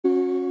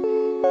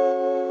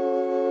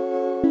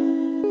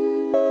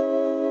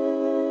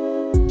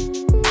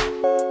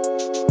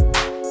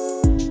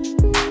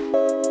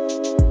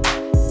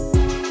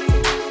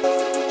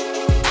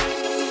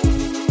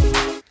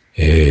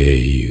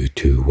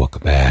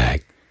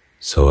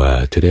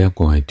So today I'm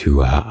going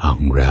to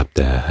unwrap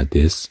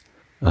this.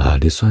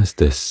 This one is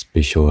the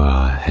special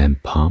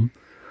hand pump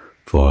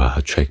for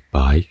a track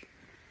bike.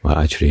 Well,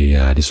 actually,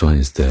 this one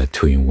is the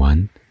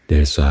 2-in-1.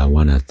 There's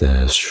one of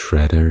the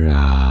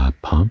Schrader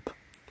pump,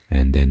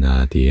 and then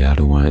the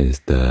other one is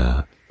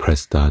the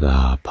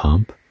Presta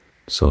pump.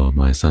 So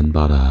my son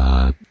bought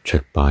a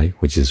track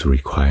bike, which is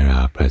require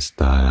a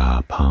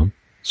Presta pump.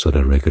 So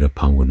the regular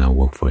pump will not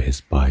work for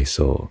his bike.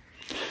 So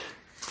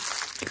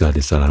got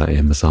this out of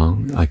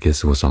Amazon. I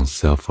guess it was on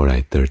sale for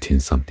like 13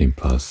 something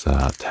plus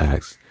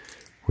tax,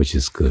 which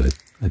is good.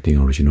 I think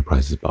original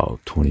price is about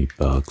 20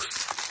 bucks.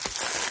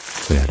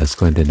 So yeah, let's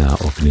go ahead and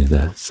open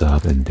this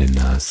up and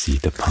then see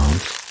the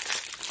pump.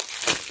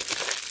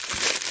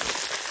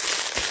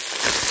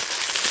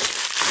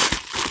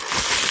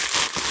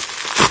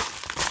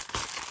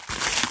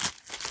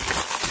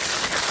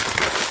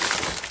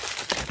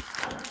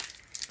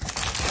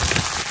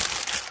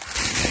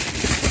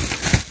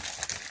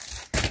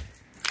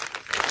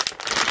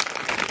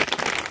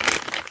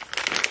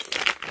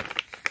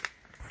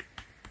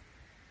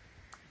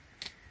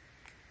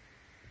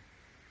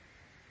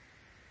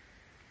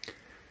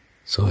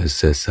 So it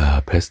says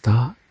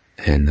Presta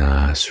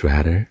and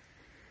Schrader.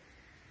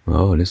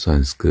 Oh, this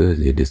one's good.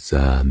 It is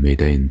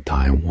made in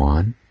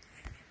Taiwan.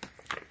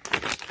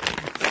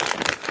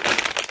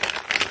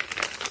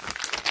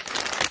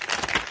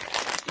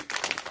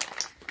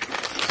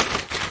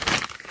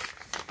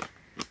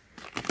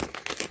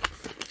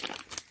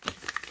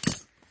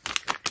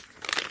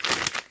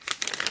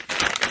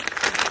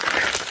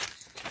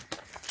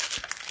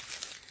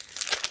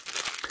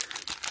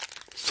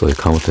 So it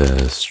comes with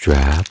a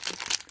strap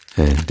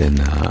and then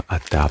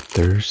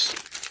adapters.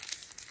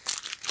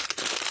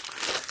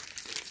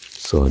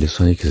 So this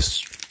one you can,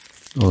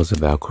 oh, it's a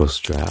Velcro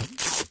strap.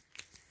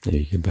 And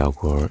you can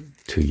Velcro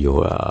to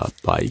your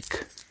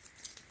bike.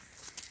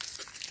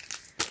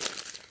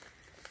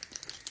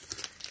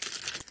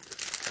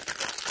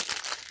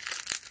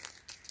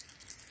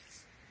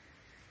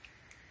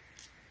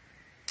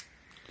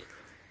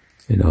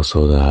 And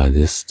also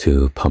this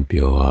to pump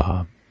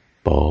your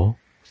ball.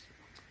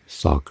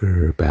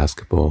 Soccer,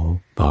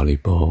 basketball,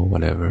 volleyball,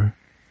 whatever.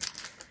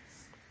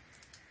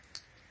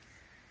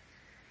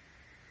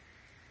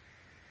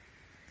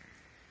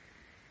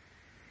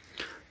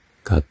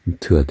 Got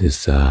to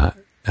this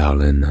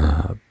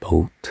Allen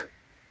bolt.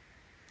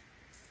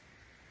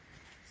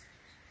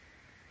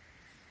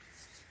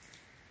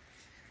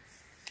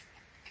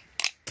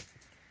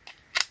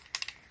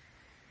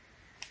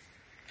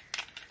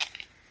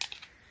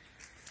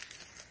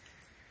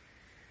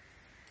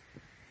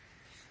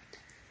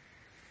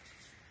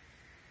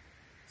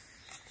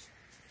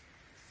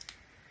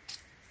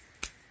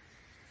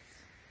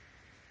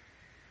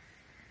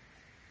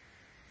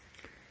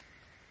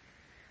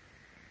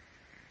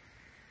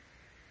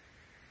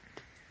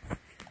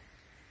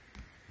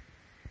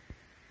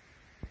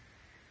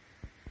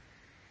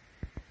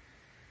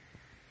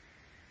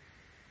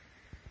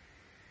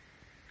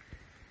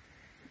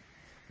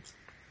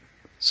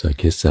 So I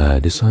guess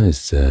this one is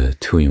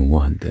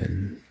 2-in-1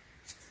 then.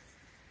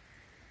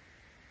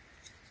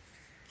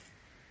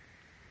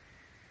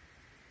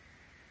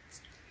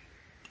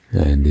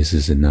 And this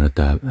is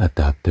another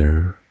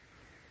adapter.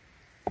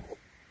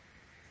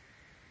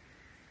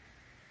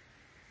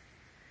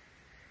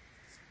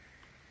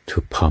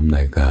 To pump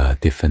like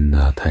different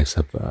types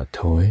of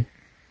toy.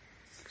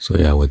 So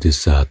yeah, with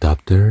this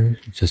adapter,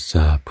 just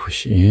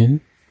push in.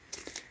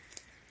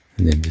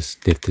 And then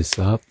just lift this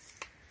up.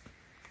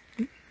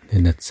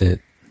 And that's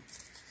it.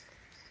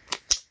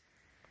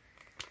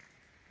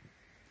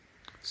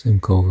 Same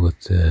goes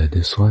with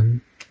this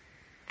one.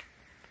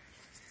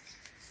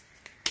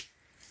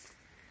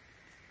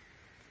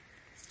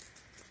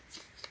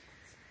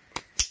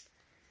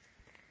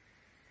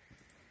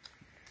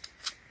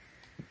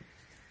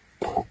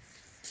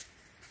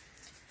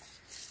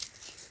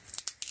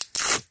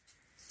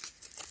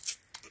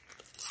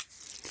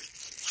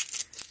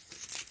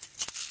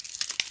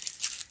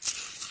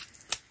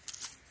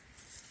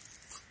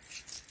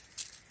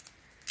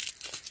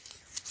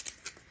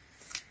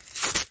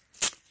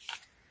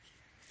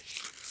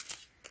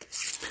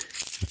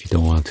 If you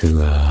don't want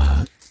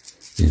to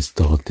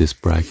install this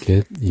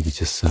bracket, you can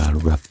just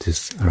wrap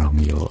this around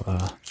your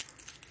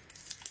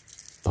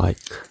bike.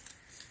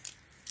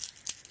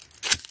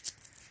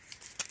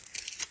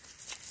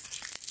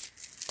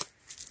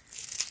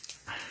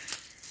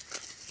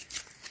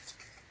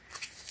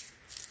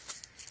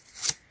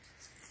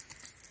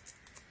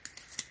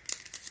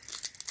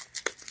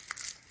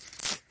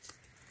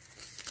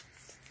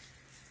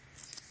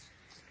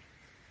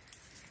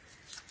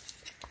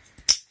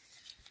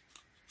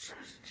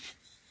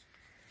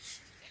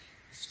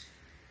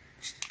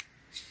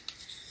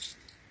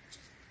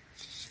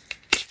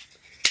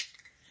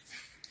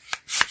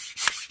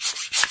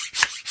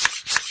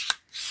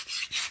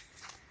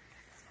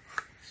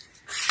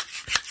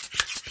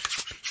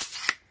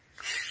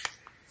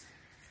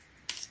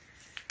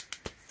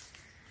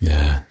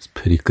 Yeah, it's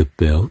pretty good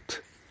built.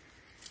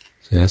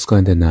 So let's go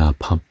ahead and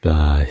pump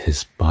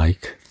his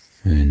bike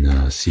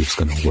and see if it's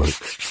gonna work.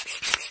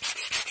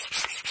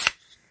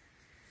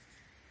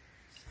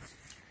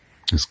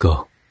 Let's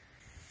go.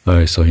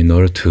 Alright, so in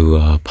order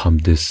to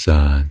pump this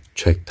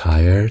track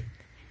tire,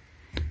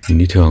 you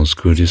need to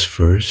unscrew this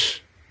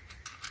first.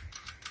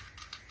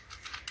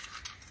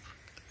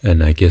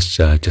 And I guess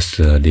just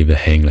leave it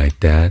hang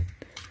like that.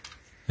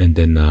 And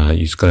then you're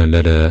just gonna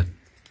let it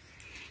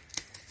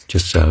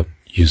just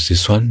use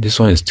this one. This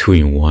one is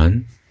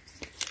 2-in-1.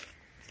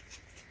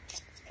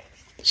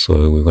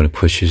 So we're gonna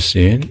push this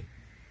in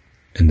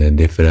and then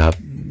lift it up,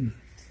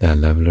 that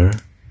leveler.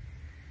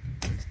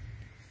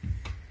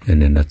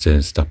 And then that's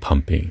it, start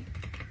pumping.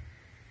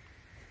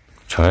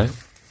 Try it.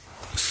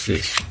 Let's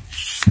see.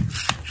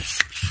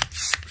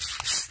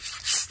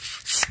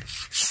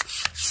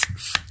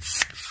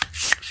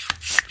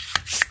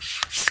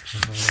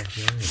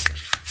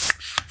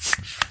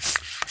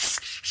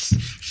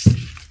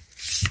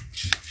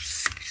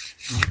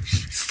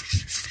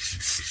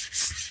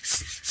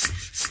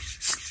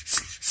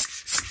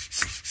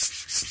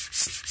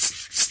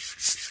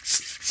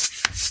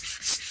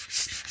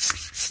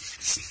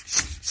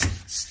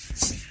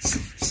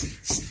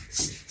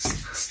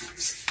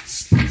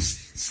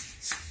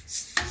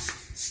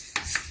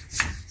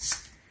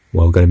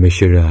 Well, we're gonna make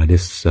sure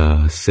this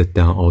sit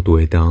down all the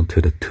way down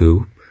to the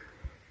tube,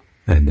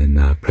 and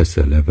then press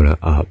the leveler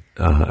up.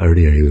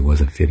 Earlier it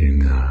wasn't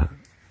fitting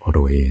all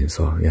the way in,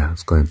 so yeah,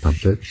 let's go ahead and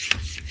pump it.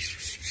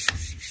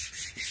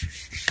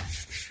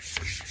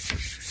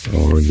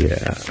 Oh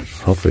yeah,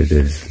 hopefully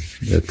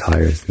the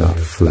tire is not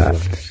flat.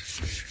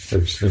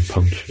 There's no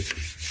puncture.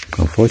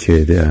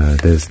 Unfortunately,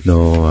 there's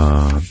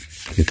no,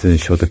 it didn't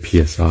show the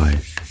PSI.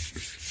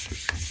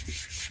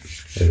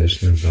 Yeah,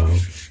 there's no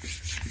valve.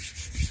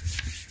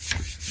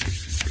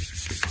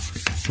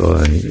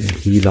 So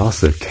he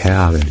lost the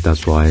cab, and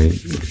that's why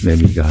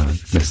maybe he got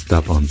messed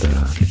up on the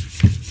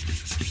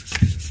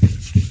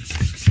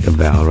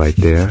valve right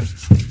there.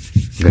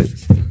 Good.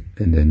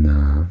 And then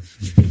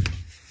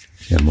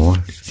yeah, more.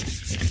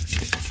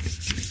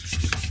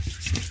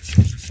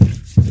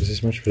 Is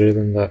this much better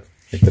than that?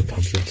 Like the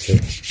pump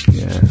itself?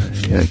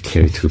 Yeah,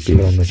 carry too big.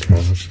 Put on the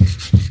crowd.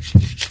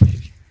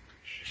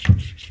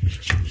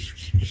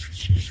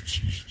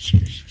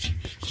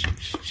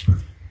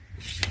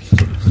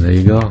 There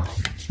you go.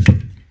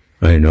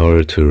 Right, in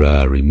order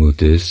to remove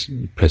this,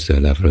 press the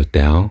lever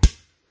down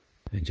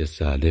and just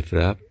lift it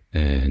up,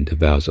 and the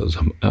valve is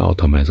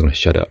automatically going to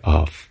shut it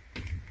off.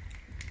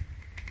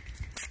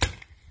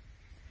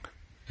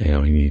 And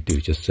all you need to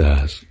do is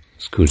just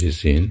screw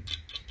this in.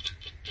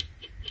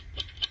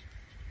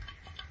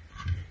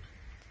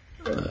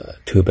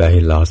 Too bad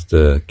he lost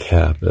the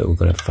cap, but we're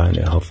going to find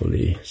it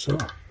hopefully. So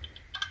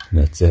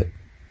that's it.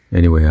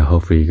 Anyway,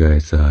 hopefully you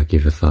guys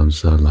give a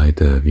thumbs up, like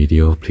the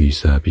video.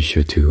 Please be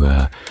sure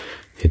to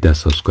hit that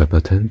subscribe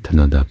button, turn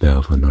on that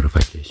bell for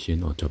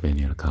notification, or drop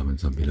any other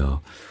comments down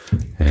below.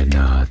 And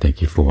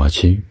thank you for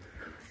watching.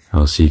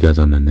 I'll see you guys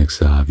on the next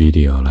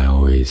video. Like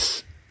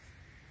always,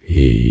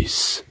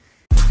 peace.